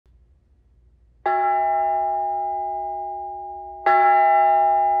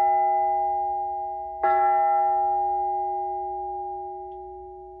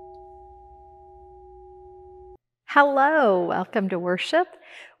Hello, welcome to worship.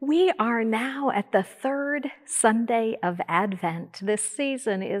 We are now at the third Sunday of Advent. This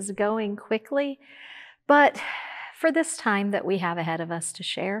season is going quickly, but for this time that we have ahead of us to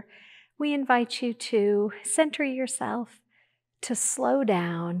share, we invite you to center yourself, to slow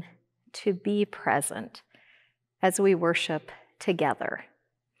down, to be present as we worship together.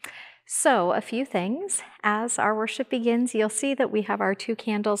 So, a few things. As our worship begins, you'll see that we have our 2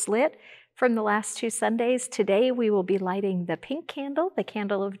 candles lit from the last 2 Sundays. Today we will be lighting the pink candle, the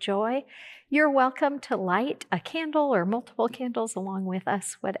candle of joy. You're welcome to light a candle or multiple candles along with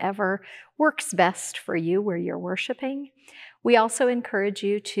us, whatever works best for you where you're worshiping. We also encourage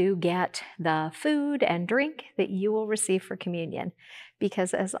you to get the food and drink that you will receive for communion,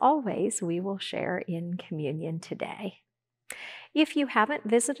 because as always, we will share in communion today. If you haven't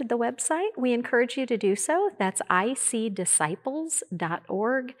visited the website, we encourage you to do so. That's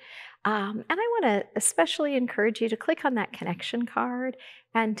icdisciples.org. And I want to especially encourage you to click on that connection card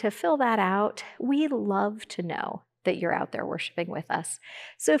and to fill that out. We love to know that you're out there worshiping with us.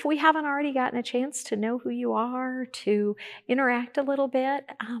 So if we haven't already gotten a chance to know who you are, to interact a little bit,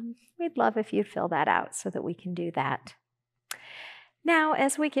 we'd love if you'd fill that out so that we can do that. Now,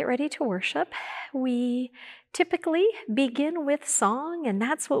 as we get ready to worship, we typically begin with song, and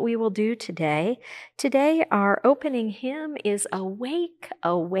that's what we will do today. Today, our opening hymn is Awake,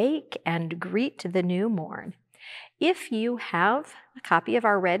 Awake, and Greet the New Morn. If you have a copy of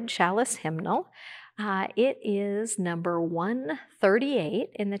our red chalice hymnal, it is number 138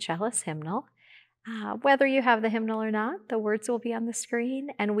 in the chalice hymnal. Whether you have the hymnal or not, the words will be on the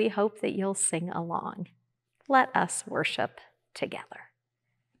screen, and we hope that you'll sing along. Let us worship together.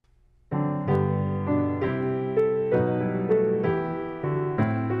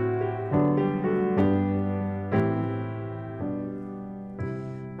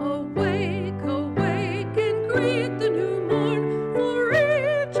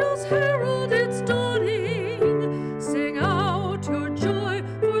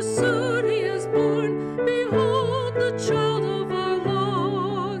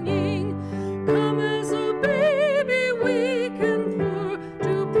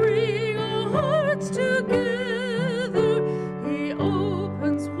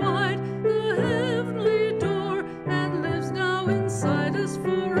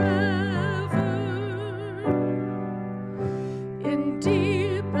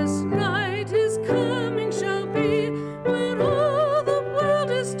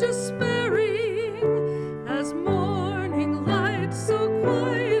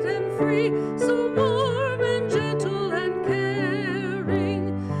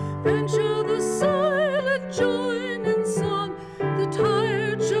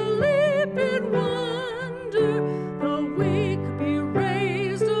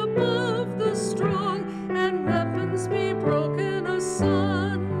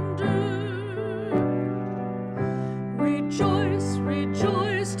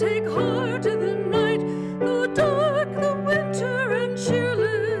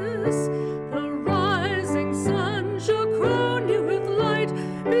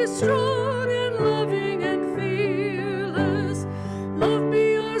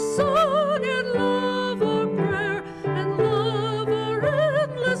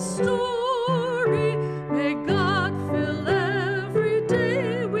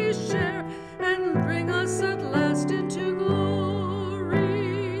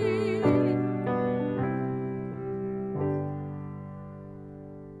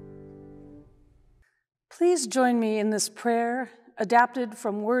 Please join me in this prayer, adapted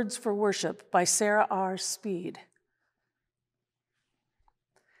from Words for Worship by Sarah R. Speed.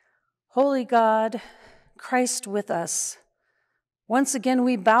 Holy God, Christ with us, once again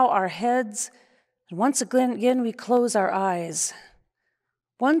we bow our heads, and once again we close our eyes.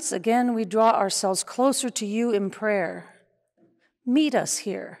 Once again we draw ourselves closer to you in prayer. Meet us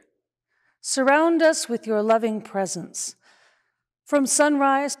here. Surround us with your loving presence. From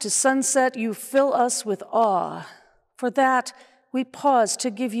sunrise to sunset, you fill us with awe. For that, we pause to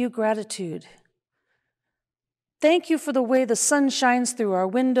give you gratitude. Thank you for the way the sun shines through our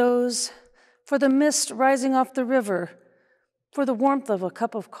windows, for the mist rising off the river, for the warmth of a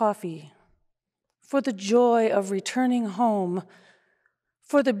cup of coffee, for the joy of returning home,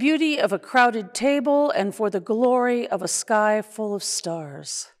 for the beauty of a crowded table, and for the glory of a sky full of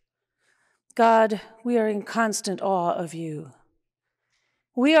stars. God, we are in constant awe of you.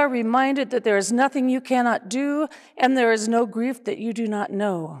 We are reminded that there is nothing you cannot do, and there is no grief that you do not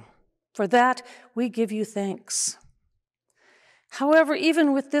know. For that, we give you thanks. However,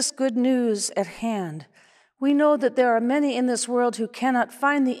 even with this good news at hand, we know that there are many in this world who cannot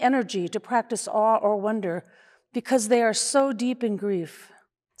find the energy to practice awe or wonder because they are so deep in grief.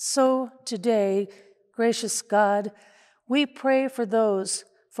 So today, gracious God, we pray for those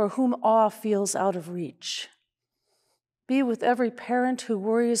for whom awe feels out of reach. Be with every parent who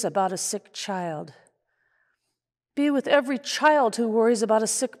worries about a sick child. Be with every child who worries about a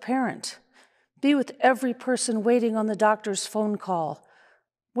sick parent. Be with every person waiting on the doctor's phone call,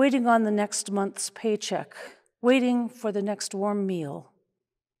 waiting on the next month's paycheck, waiting for the next warm meal.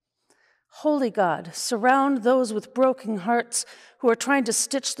 Holy God, surround those with broken hearts who are trying to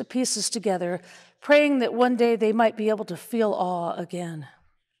stitch the pieces together, praying that one day they might be able to feel awe again.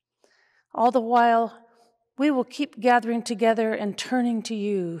 All the while, we will keep gathering together and turning to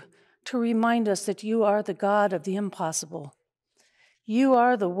you to remind us that you are the God of the impossible. You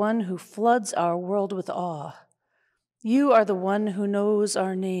are the one who floods our world with awe. You are the one who knows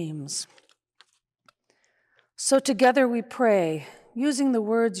our names. So together we pray, using the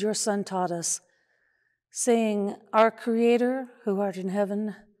words your Son taught us, saying, Our Creator, who art in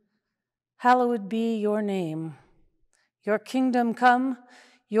heaven, hallowed be your name. Your kingdom come,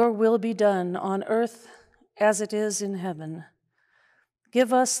 your will be done on earth as it is in heaven.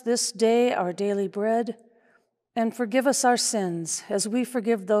 Give us this day our daily bread, and forgive us our sins as we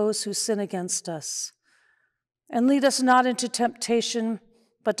forgive those who sin against us. And lead us not into temptation,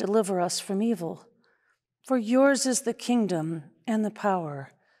 but deliver us from evil. For yours is the kingdom and the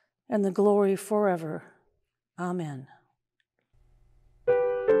power and the glory forever. Amen.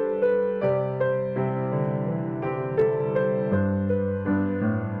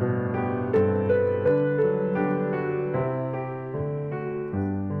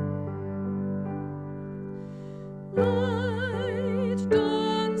 Light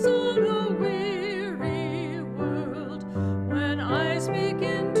dawns on a weary world when eyes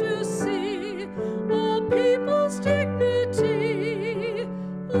begin to see all people's dignity.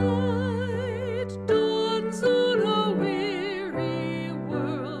 Light dawns on a weary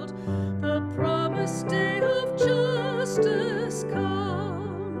world. The promised day of justice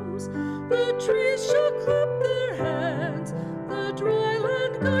comes. The trees shall clap their hands, the dry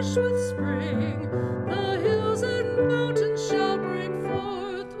land gush with spring. The hills and mountains shall break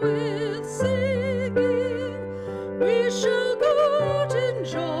forth with singing. We shall go out in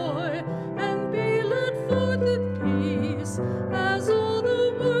joy and be led forth in peace, as all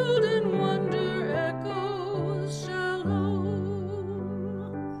the world in wonder echoes shalom.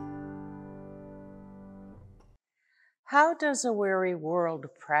 How does a weary world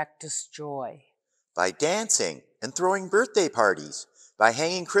practice joy? By dancing and throwing birthday parties, by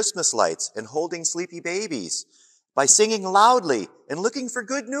hanging Christmas lights and holding sleepy babies, by singing loudly and looking for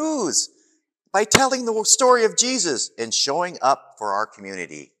good news, by telling the story of Jesus and showing up for our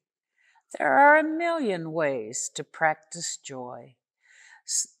community. There are a million ways to practice joy.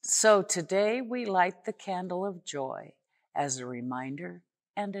 So today we light the candle of joy as a reminder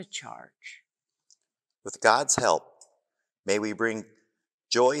and a charge. With God's help, may we bring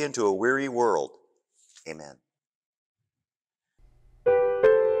joy into a weary world. Amen.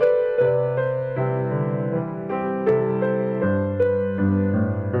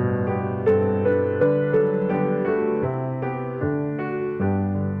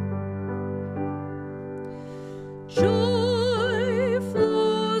 Joy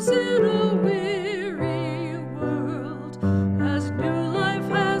flows in a weary world as new life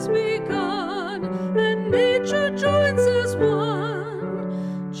has begun and nature joins as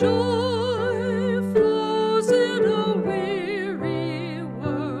one. Joy flows in a weary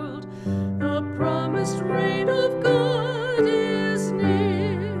world. The promised reign of God is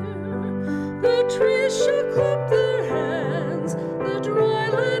near. The trees shall clap their hands, the dry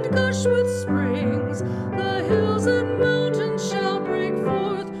land gush with springs. The hills and mountains shall break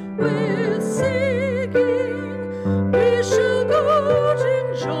forth with singing. We shall go out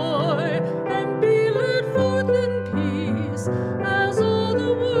in joy and be led forth in peace, as all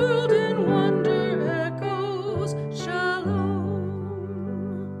the world in wonder echoes shalom.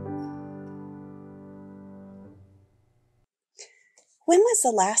 When was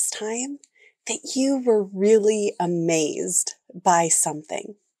the last time that you were really amazed by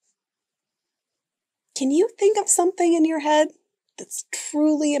something? Can you think of something in your head that's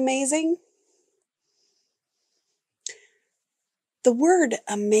truly amazing? The word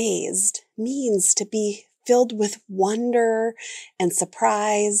amazed means to be filled with wonder and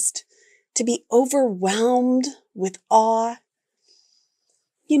surprised, to be overwhelmed with awe.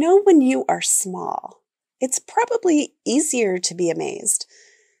 You know, when you are small, it's probably easier to be amazed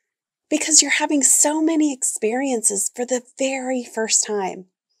because you're having so many experiences for the very first time.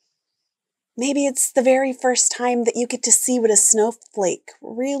 Maybe it's the very first time that you get to see what a snowflake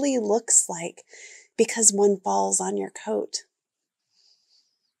really looks like because one falls on your coat.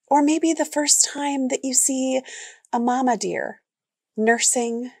 Or maybe the first time that you see a mama deer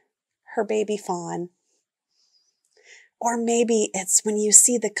nursing her baby fawn. Or maybe it's when you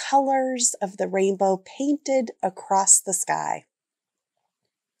see the colors of the rainbow painted across the sky.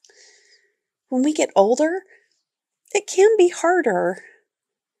 When we get older, it can be harder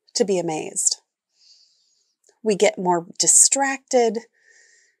to be amazed. We get more distracted.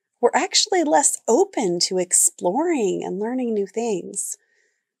 We're actually less open to exploring and learning new things.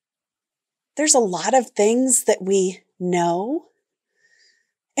 There's a lot of things that we know,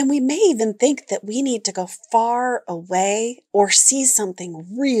 and we may even think that we need to go far away or see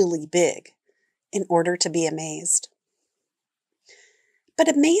something really big in order to be amazed. But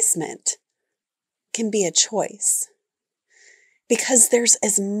amazement can be a choice, because there's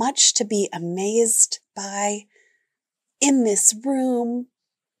as much to be amazed by in this room,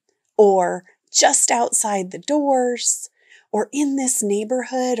 or just outside the doors, or in this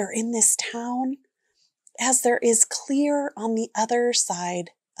neighborhood or in this town, as there is clear on the other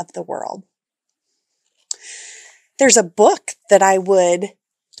side of the world. There's a book that I would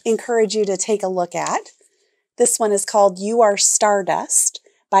encourage you to take a look at. This one is called You Are Stardust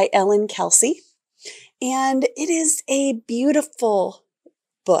by Ellen Kelsey. And it is a beautiful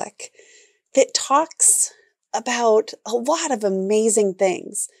book that talks about a lot of amazing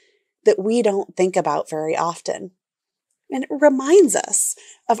things that we don't think about very often. And it reminds us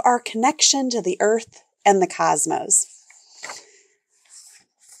of our connection to the earth and the cosmos.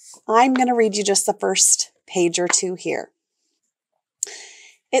 I'm going to read you just the first page or two here.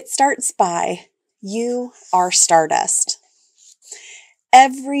 It starts by, You are stardust.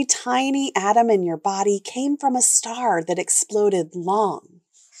 Every tiny atom in your body came from a star that exploded long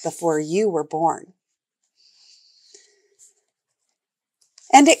before you were born.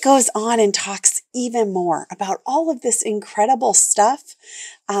 And it goes on and talks even more about all of this incredible stuff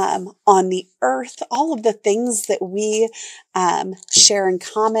on the earth, all of the things that we share in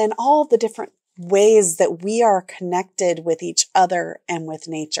common, all the different ways that we are connected with each other and with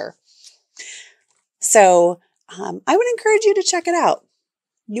nature. So I would encourage you to check it out.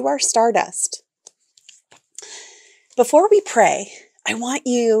 You are stardust. Before we pray, I want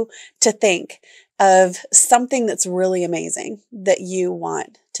you to think of something that's really amazing that you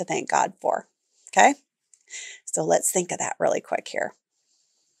want to thank God for. Okay? So let's think of that really quick here.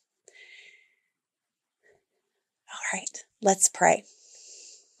 All right, let's pray.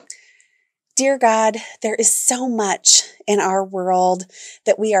 Dear God, there is so much in our world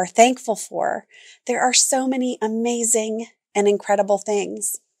that we are thankful for. There are so many amazing and incredible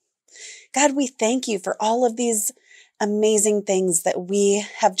things. God, we thank you for all of these amazing things that we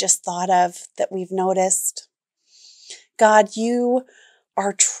have just thought of, that we've noticed. God, you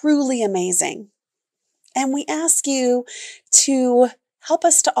are truly amazing. And we ask you to help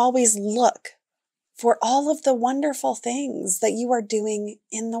us to always look for all of the wonderful things that you are doing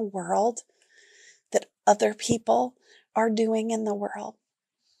in the world, that other people are doing in the world.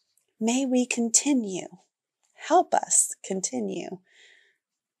 May we continue, help us continue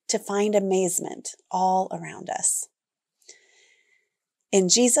to find amazement all around us. In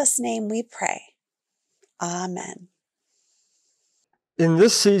Jesus' name we pray. Amen. In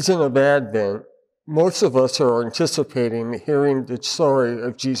this season of Advent, most of us are anticipating hearing the story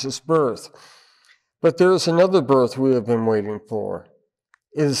of Jesus' birth. But there is another birth we have been waiting for.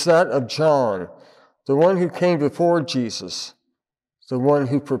 It is that of John, the one who came before Jesus, the one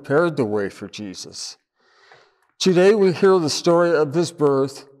who prepared the way for Jesus. Today we hear the story of his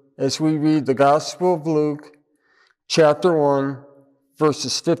birth as we read the Gospel of Luke, chapter 1,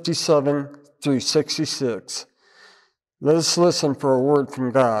 verses 57 through 66. Let us listen for a word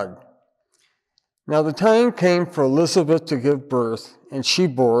from God. Now the time came for Elizabeth to give birth, and she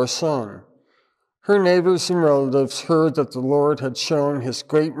bore a son. Her neighbors and relatives heard that the Lord had shown his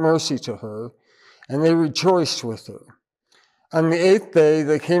great mercy to her, and they rejoiced with her. On the 8th day,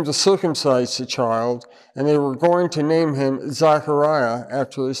 they came to circumcise the child, and they were going to name him Zachariah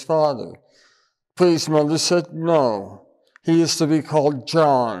after his father. But his mother said, "No, he is to be called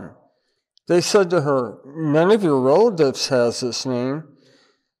John." They said to her, "None of your relatives has this name."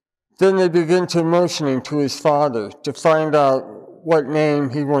 Then they began to motioning to his father to find out what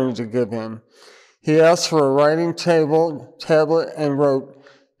name he wanted to give him. He asked for a writing tablet and wrote,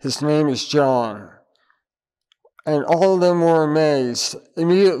 "His name is John." And all of them were amazed.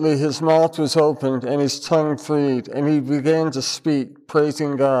 Immediately his mouth was opened and his tongue freed, and he began to speak,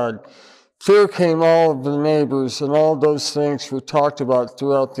 praising God. Fear came all of the neighbors, and all those things were talked about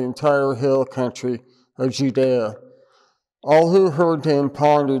throughout the entire hill country of Judea. All who heard him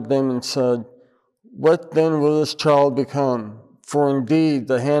pondered them and said, What then will this child become? For indeed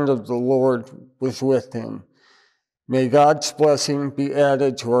the hand of the Lord was with him. May God's blessing be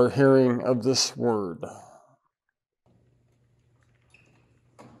added to our hearing of this word.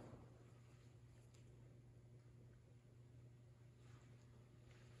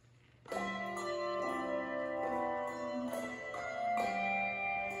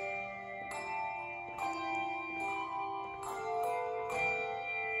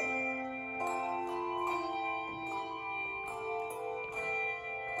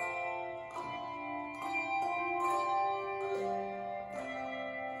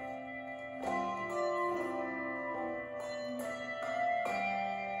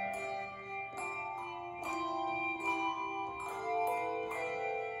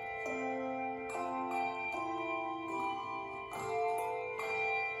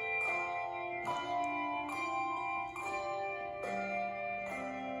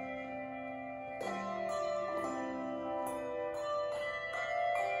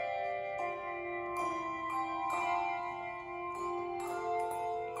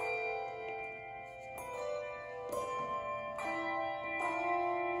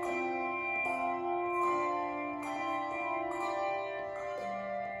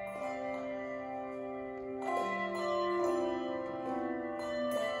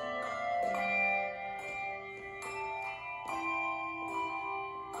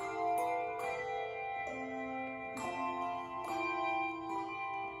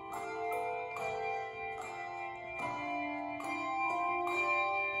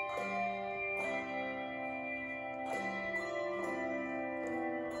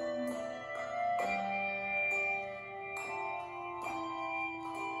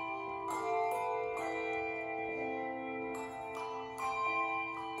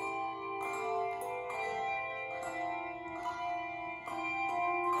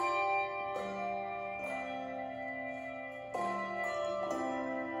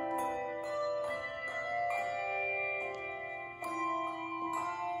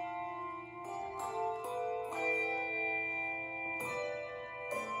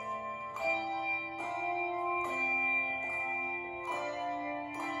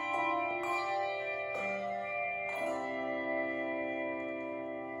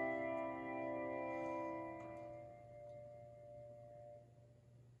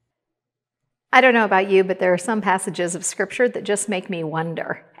 I don't know about you, but there are some passages of Scripture that just make me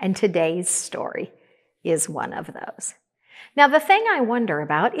wonder, and today's story is one of those. Now, the thing I wonder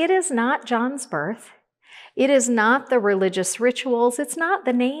about, it is not John's birth. It is not the religious rituals. It's not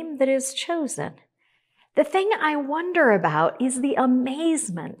the name that is chosen. The thing I wonder about is the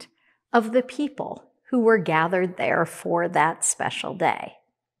amazement of the people who were gathered there for that special day.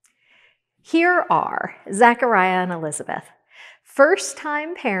 Here are Zechariah and Elizabeth,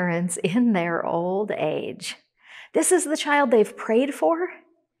 first-time parents in their old age. This is the child they've prayed for,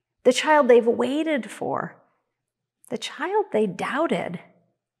 the child they've waited for, the child they doubted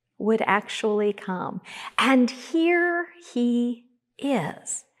would actually come. And here he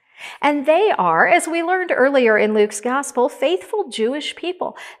is. And they are, as we learned earlier in Luke's gospel, faithful Jewish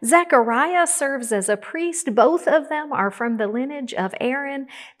people. Zechariah serves as a priest. Both of them are from the lineage of Aaron.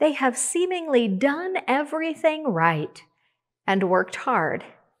 They have seemingly done everything right and worked hard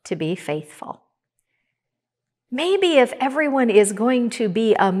to be faithful. Maybe if everyone is going to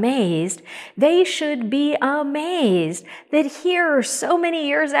be amazed, they should be amazed that here, so many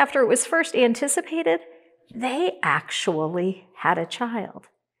years after it was first anticipated, they actually had a child.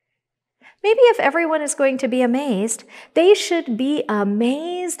 Maybe if everyone is going to be amazed, they should be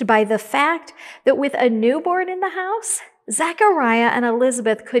amazed by the fact that with a newborn in the house, Zechariah and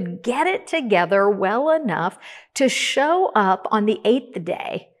Elizabeth could get it together well enough to show up on the 8th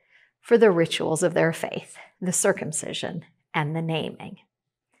day for the rituals of their faith, the circumcision and the naming.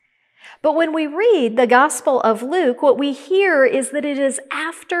 But when we read the Gospel of Luke, what we hear is that it is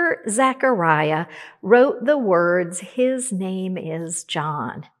after Zechariah wrote the words, "His name is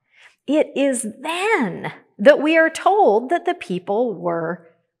John." It is then that we are told that the people were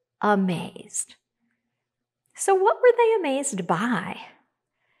amazed. So what were they amazed by?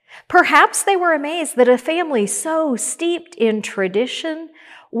 Perhaps they were amazed that a family so steeped in tradition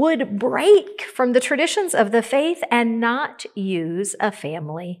would break from the traditions of the faith and not use a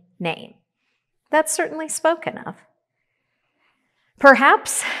family name. That's certainly spoken of.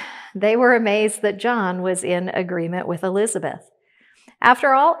 Perhaps they were amazed that John was in agreement with Elizabeth.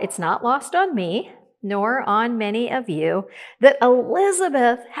 After all, it's not lost on me, nor on many of you, that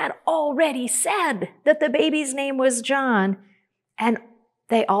Elizabeth had already said that the baby's name was John, and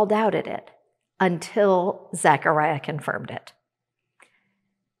they all doubted it until Zechariah confirmed it.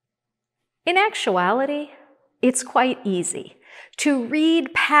 In actuality, it's quite easy to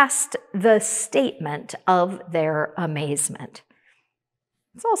read past the statement of their amazement.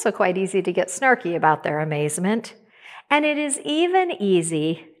 It's also quite easy to get snarky about their amazement, and it is even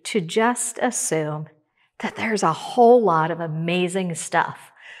easy to just assume that there's a whole lot of amazing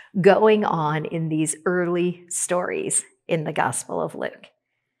stuff going on in these early stories in the Gospel of Luke.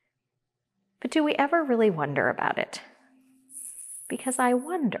 But do we ever really wonder about it? Because I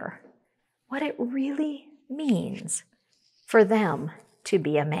wonder what it really means for them to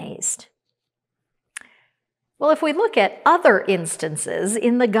be amazed. Well, if we look at other instances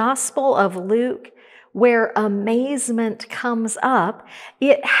in the Gospel of Luke where amazement comes up,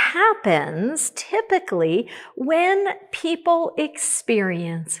 it happens typically when people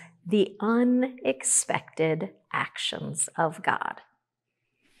experience the unexpected actions of God.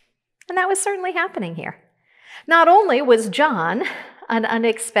 And that was certainly happening here. Not only was John an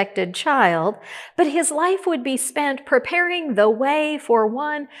unexpected child, but his life would be spent preparing the way for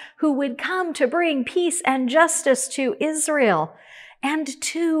one who would come to bring peace and justice to Israel and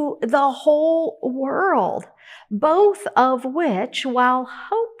to the whole world, both of which, while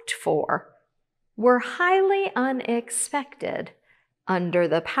hoped for, were highly unexpected under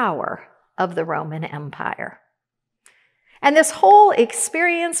the power of the Roman Empire. And this whole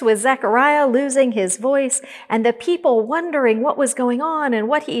experience with Zechariah losing his voice and the people wondering what was going on and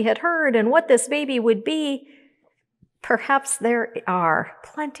what he had heard and what this baby would be, perhaps there are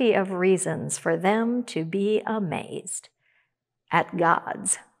plenty of reasons for them to be amazed at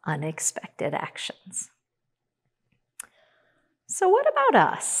God's unexpected actions. So what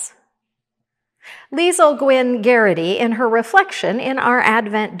about us? Liesl Gwynn Garrity, in her reflection in our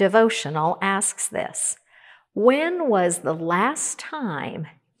Advent devotional, asks this: when was the last time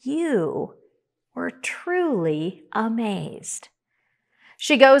you were truly amazed?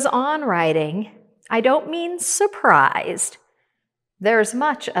 She goes on writing, I don't mean surprised. There's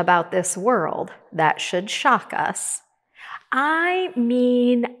much about this world that should shock us. I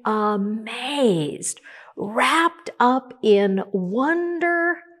mean amazed, wrapped up in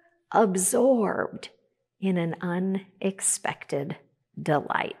wonder, absorbed in an unexpected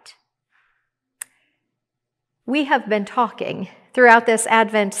delight. We have been talking throughout this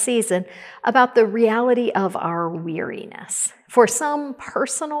Advent season about the reality of our weariness. For some,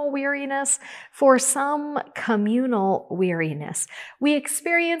 personal weariness, for some, communal weariness. We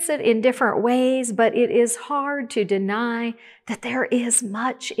experience it in different ways, but it is hard to deny that there is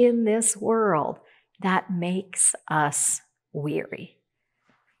much in this world that makes us weary.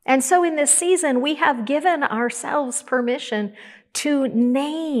 And so in this season, we have given ourselves permission to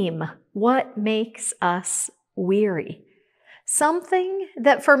name what makes us weary. Something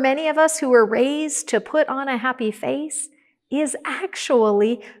that for many of us who were raised to put on a happy face is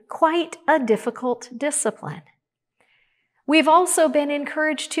actually quite a difficult discipline. We've also been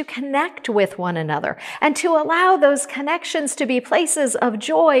encouraged to connect with one another and to allow those connections to be places of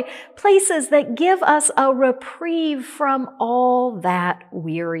joy, places that give us a reprieve from all that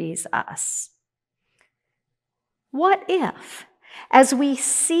wearies us. What if, as we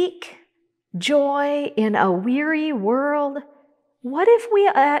seek joy in a weary world, what if we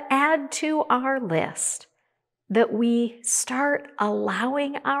add to our list that we start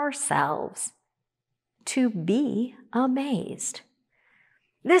allowing ourselves to be amazed?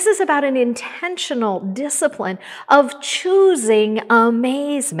 This is about an intentional discipline of choosing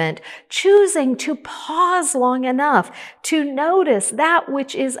amazement, choosing to pause long enough to notice that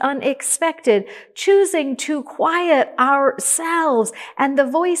which is unexpected, choosing to quiet ourselves and the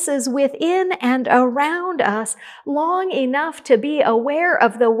voices within and around us long enough to be aware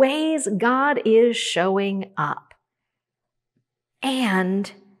of the ways God is showing up.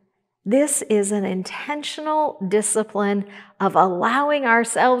 And this is an intentional discipline of allowing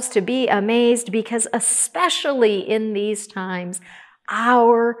ourselves to be amazed because especially in these times,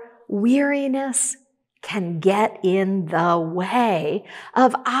 our weariness can get in the way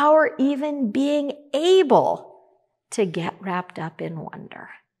of our even being able to get wrapped up in wonder,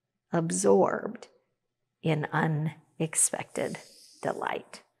 absorbed in unexpected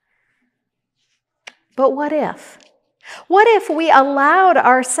delight. But what if? What if we allowed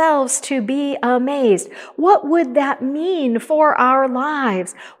ourselves to be amazed? What would that mean for our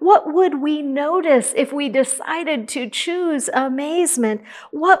lives? What would we notice if we decided to choose amazement?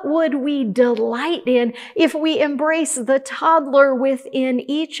 What would we delight in if we embrace the toddler within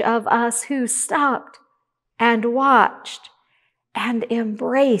each of us who stopped and watched and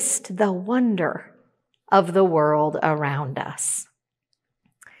embraced the wonder of the world around us?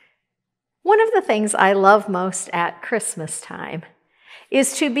 One of the things I love most at Christmas time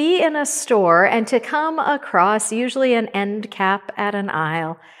is to be in a store and to come across usually an end cap at an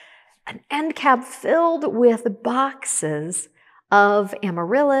aisle, an end cap filled with boxes of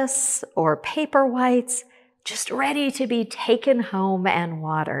amaryllis or paper whites, just ready to be taken home and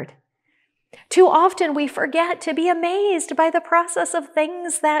watered. Too often we forget to be amazed by the process of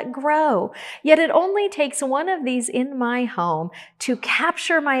things that grow. Yet it only takes one of these in my home to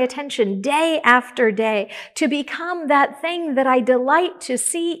capture my attention day after day, to become that thing that I delight to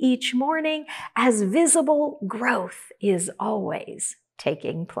see each morning as visible growth is always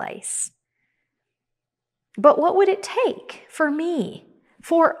taking place. But what would it take for me,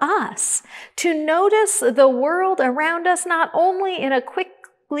 for us, to notice the world around us not only in a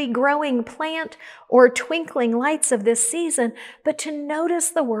quickly growing plant or twinkling lights of this season, but to notice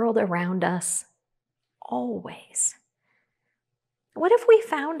the world around us always? What if we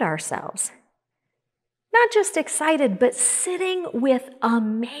found ourselves not just excited, but sitting with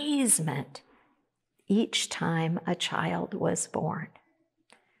amazement each time a child was born?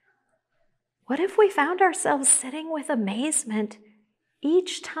 What if we found ourselves sitting with amazement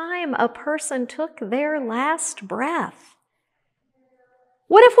each time a person took their last breath?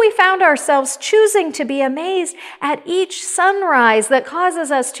 What if we found ourselves choosing to be amazed at each sunrise that causes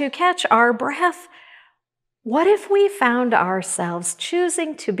us to catch our breath? What if we found ourselves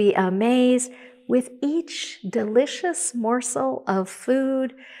choosing to be amazed with each delicious morsel of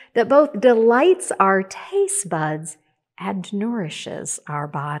food that both delights our taste buds and nourishes our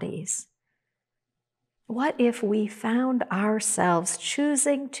bodies? What if we found ourselves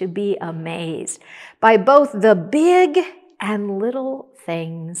choosing to be amazed by both the big and little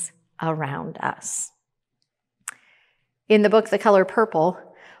things around us? In the book, The Color Purple,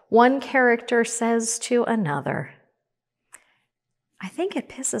 one character says to another, "I think it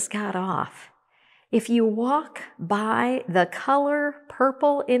pisses God off if you walk by the color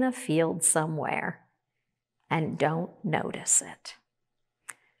purple in a field somewhere and don't notice it."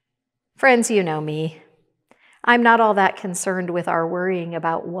 Friends, you know me. I'm not all that concerned with our worrying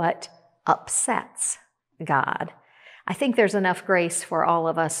about what upsets God. I think there's enough grace for all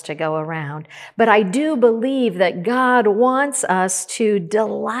of us to go around. But I do believe that God wants us to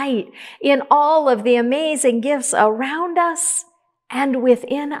delight in all of the amazing gifts around us and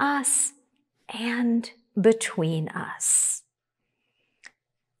within us and between us.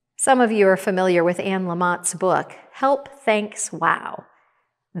 Some of you are familiar with Anne Lamott's book, Help, Thanks, Wow,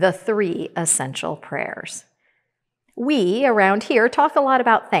 The 3 Essential Prayers. We around here talk a lot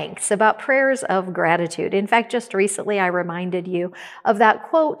about thanks, about prayers of gratitude. In fact, just recently I reminded you of that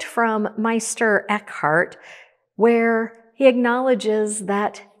quote from Meister Eckhart, where he acknowledges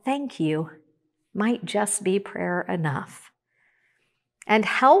that thank you might just be prayer enough. And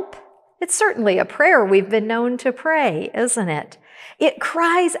help, it's certainly a prayer we've been known to pray, isn't it? It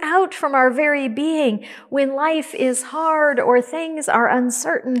cries out from our very being when life is hard or things are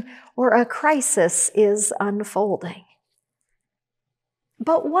uncertain or a crisis is unfolding.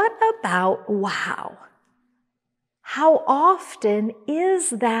 But what about wow? How often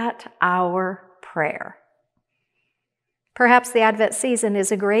is that our prayer? Perhaps the Advent season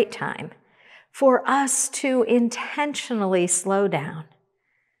is a great time for us to intentionally slow down,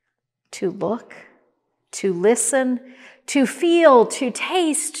 to look, to listen, to feel, to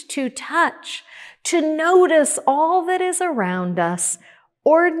taste, to touch, to notice all that is around us,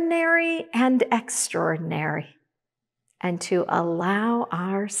 ordinary and extraordinary, and to allow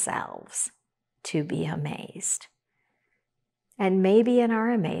ourselves to be amazed. And maybe in our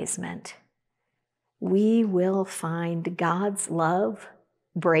amazement, we will find God's love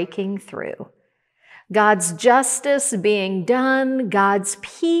breaking through, God's justice being done, God's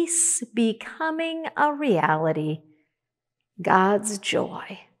peace becoming a reality, God's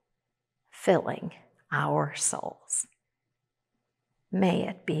joy filling our souls. May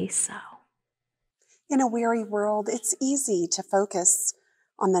it be so. In a weary world, it's easy to focus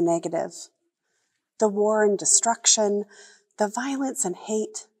on the negative. The war and destruction, the violence and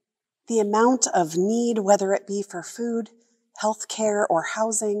hate, the amount of need, whether it be for food, health care, or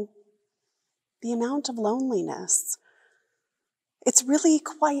housing, the amount of loneliness. It's really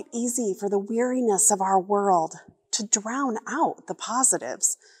quite easy for the weariness of our world to drown out the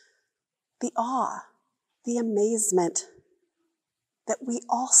positives, the awe, the amazement that we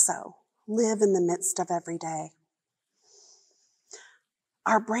also live in the midst of every day.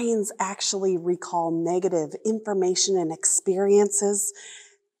 Our brains actually recall negative information and experiences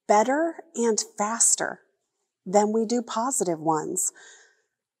better and faster than we do positive ones.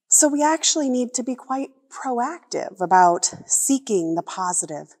 So we actually need to be quite proactive about seeking the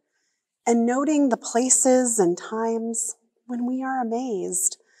positive and noting the places and times when we are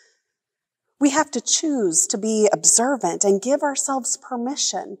amazed. We have to choose to be observant and give ourselves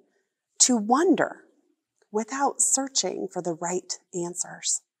permission to wonder without searching for the right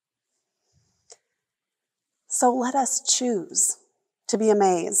answers. So let us choose to be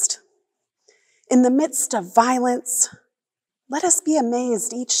amazed. In the midst of violence, let us be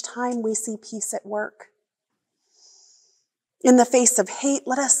amazed each time we see peace at work. In the face of hate,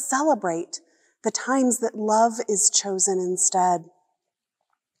 let us celebrate the times that love is chosen instead.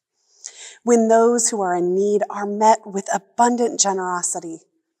 When those who are in need are met with abundant generosity,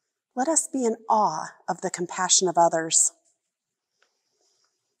 let us be in awe of the compassion of others.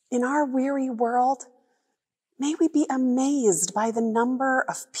 In our weary world, may we be amazed by the number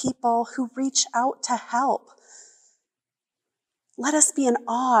of people who reach out to help. Let us be in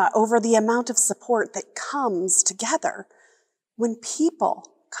awe over the amount of support that comes together when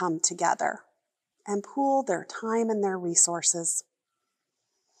people come together and pool their time and their resources.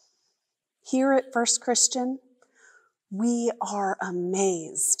 Here at First Christian, we are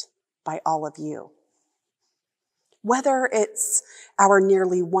amazed by all of you. Whether it's our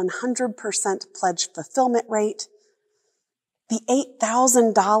nearly 100% pledge fulfillment rate, the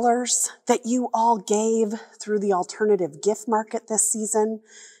 $8,000 that you all gave through the alternative gift market this season,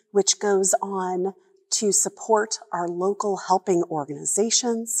 which goes on to support our local helping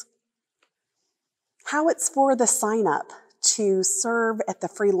organizations, how it's for the sign up to serve at the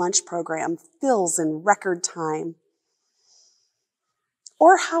free lunch program fills in record time,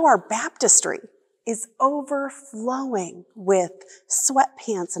 or how our baptistry is overflowing with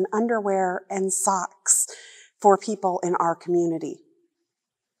sweatpants and underwear and socks for people in our community.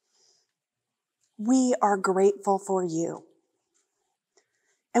 We are grateful for you.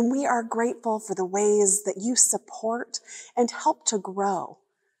 And we are grateful for the ways that you support and help to grow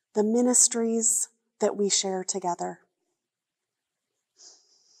the ministries that we share together.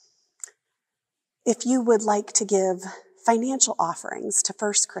 If you would like to give financial offerings to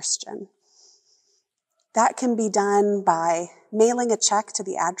First Christian, that can be done by mailing a check to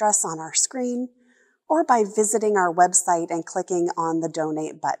the address on our screen or by visiting our website and clicking on the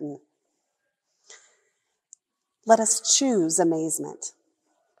donate button. Let us choose amazement.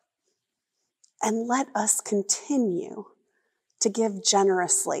 And let us continue to give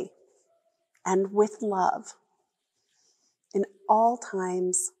generously and with love in all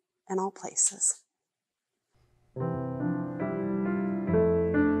times and all places.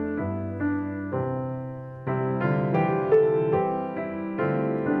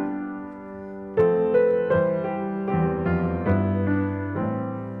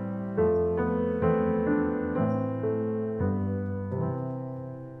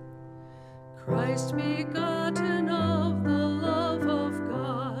 Christ begotten of the love of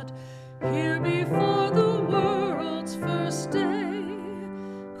God, here before the world's first day.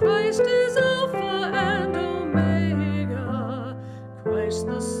 Christ is Alpha and Omega, Christ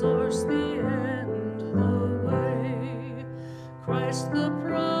the source, the end, the way. Christ the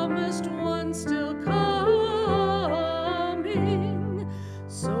promised one still coming,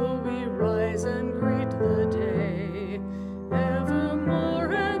 so we rise and greet the day,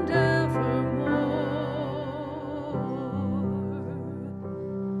 evermore and evermore.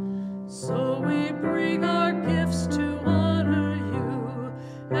 So we bring our gifts to honor you,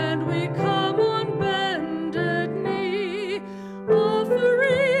 and we come on bended knee,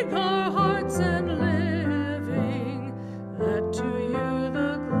 offering our hearts and living, that to you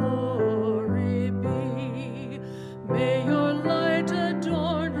the glory be. May your light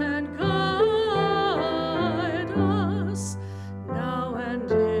adorn and guide us, now and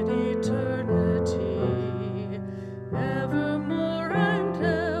in eternity, evermore and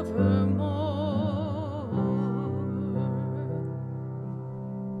evermore.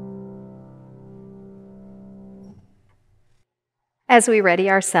 As we ready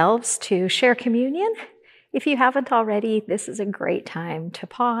ourselves to share communion, if you haven't already, this is a great time to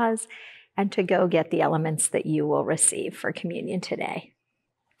pause and to go get the elements that you will receive for communion today.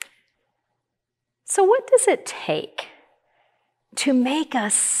 So what does it take to make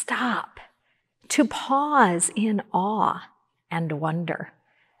us stop, to pause in awe and wonder?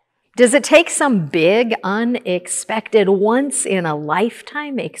 Does it take some big, unexpected,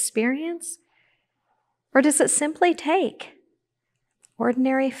 once-in-a-lifetime experience? Or does it simply take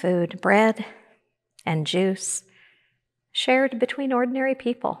ordinary food, bread and juice, shared between ordinary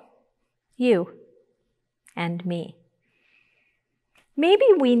people, you and me? Maybe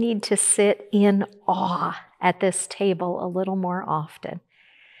we need to sit in awe at this table a little more often,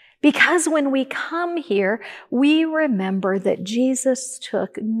 because when we come here, we remember that Jesus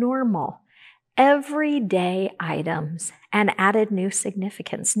took normal, everyday items and added new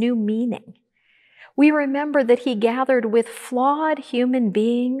significance, new meaning. We remember that he gathered with flawed human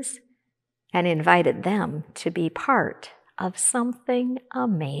beings and invited them to be part of something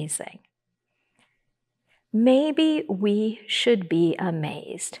amazing. Maybe we should be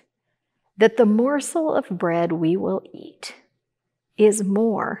amazed that the morsel of bread we will eat is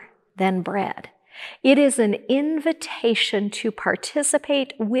more than bread. It is an invitation to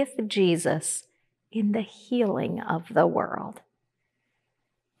participate with Jesus in the healing of the world.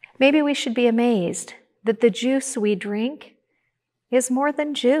 Maybe we should be amazed that the juice we drink is more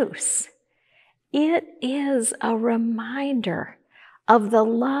than juice. It is a reminder of the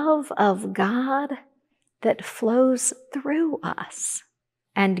love of God that flows through us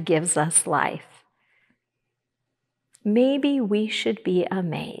and gives us life. Maybe we should be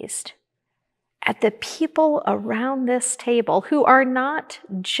amazed at the people around this table who are not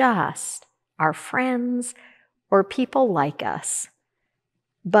just our friends or people like us,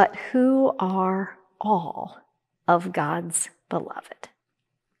 but who are all of God's beloved.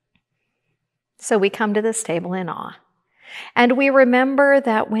 So we come to this table in awe, and we remember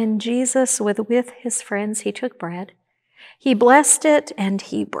that when Jesus was with his friends, he took bread, he blessed it, and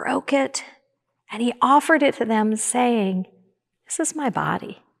he broke it, and he offered it to them, saying, "This is my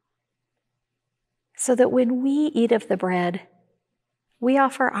body." So that when we eat of the bread, we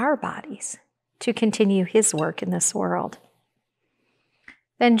offer our bodies to continue his work in this world.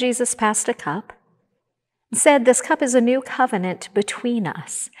 Then Jesus passed a cup and said, "This cup is a new covenant between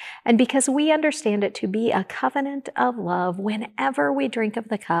us." And because we understand it to be a covenant of love, whenever we drink of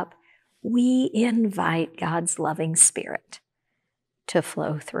the cup, we invite God's loving Spirit to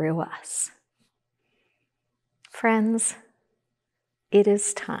flow through us. Friends, it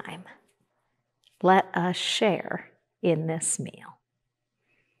is time. Let us share in this meal.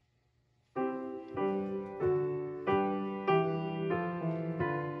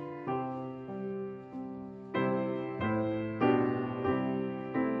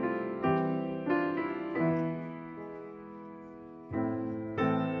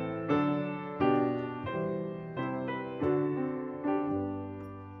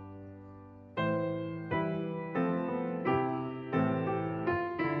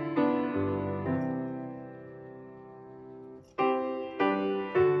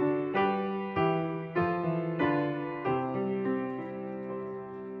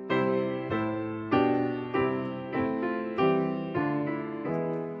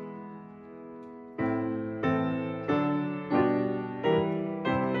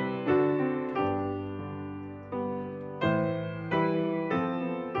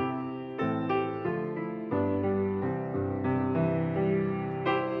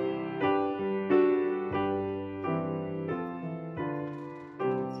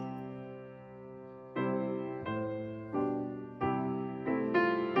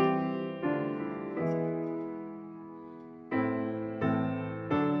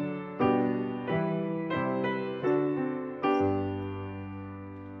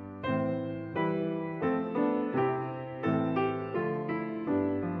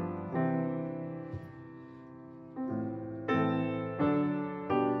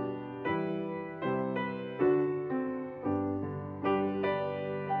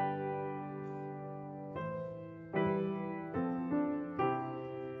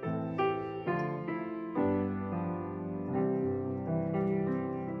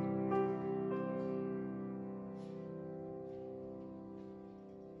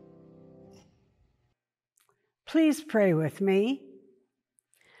 Please pray with me.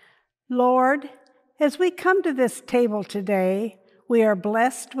 Lord, as we come to this table today, we are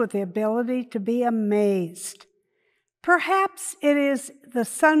blessed with the ability to be amazed. Perhaps it is the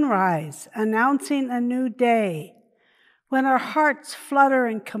sunrise announcing a new day, when our hearts flutter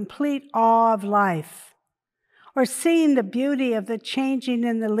in complete awe of life, or seeing the beauty of the changing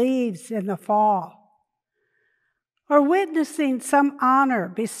in the leaves in the fall, or witnessing some honor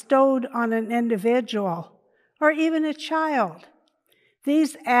bestowed on an individual or even a child.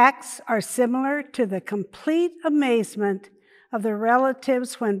 These acts are similar to the complete amazement of the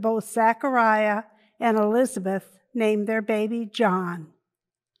relatives when both Zechariah and Elizabeth named their baby John.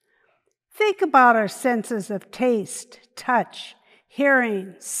 Think about our senses of taste, touch,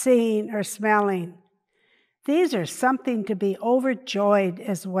 hearing, seeing, or smelling. These are something to be overjoyed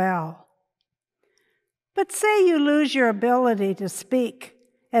as well. But say you lose your ability to speak,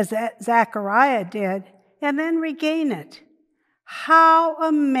 as Zechariah did, and then regain it. How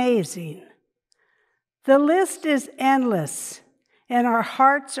amazing! The list is endless, and our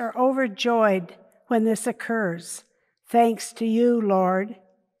hearts are overjoyed when this occurs. Thanks to you, Lord.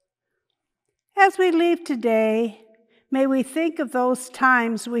 As we leave today, may we think of those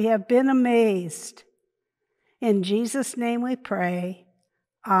times we have been amazed. In Jesus' name we pray.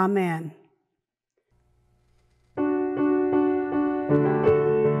 Amen.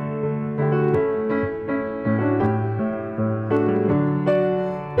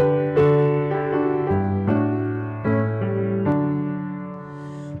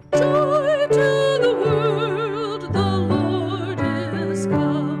 Joy to the world, the Lord is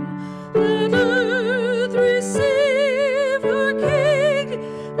come. Let earth receive her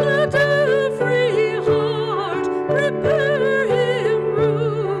King. Let every heart prepare him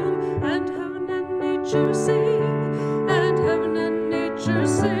room. And heaven and nature sing, and heaven and nature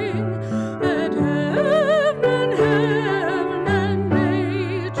sing, and heaven and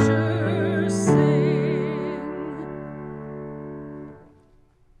nature sing.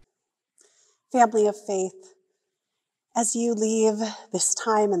 Family of faith, as you leave this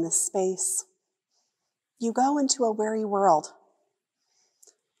time and this space, you go into a weary world.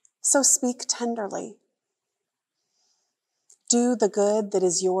 So speak tenderly. Do the good that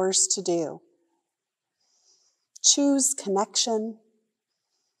is yours to do. Choose connection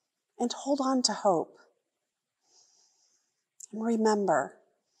and hold on to hope. And remember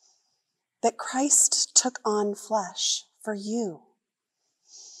that Christ took on flesh for you.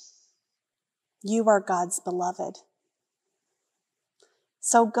 You are God's beloved.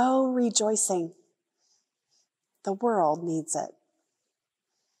 So go rejoicing. The world needs it.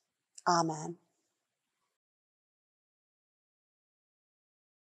 Amen.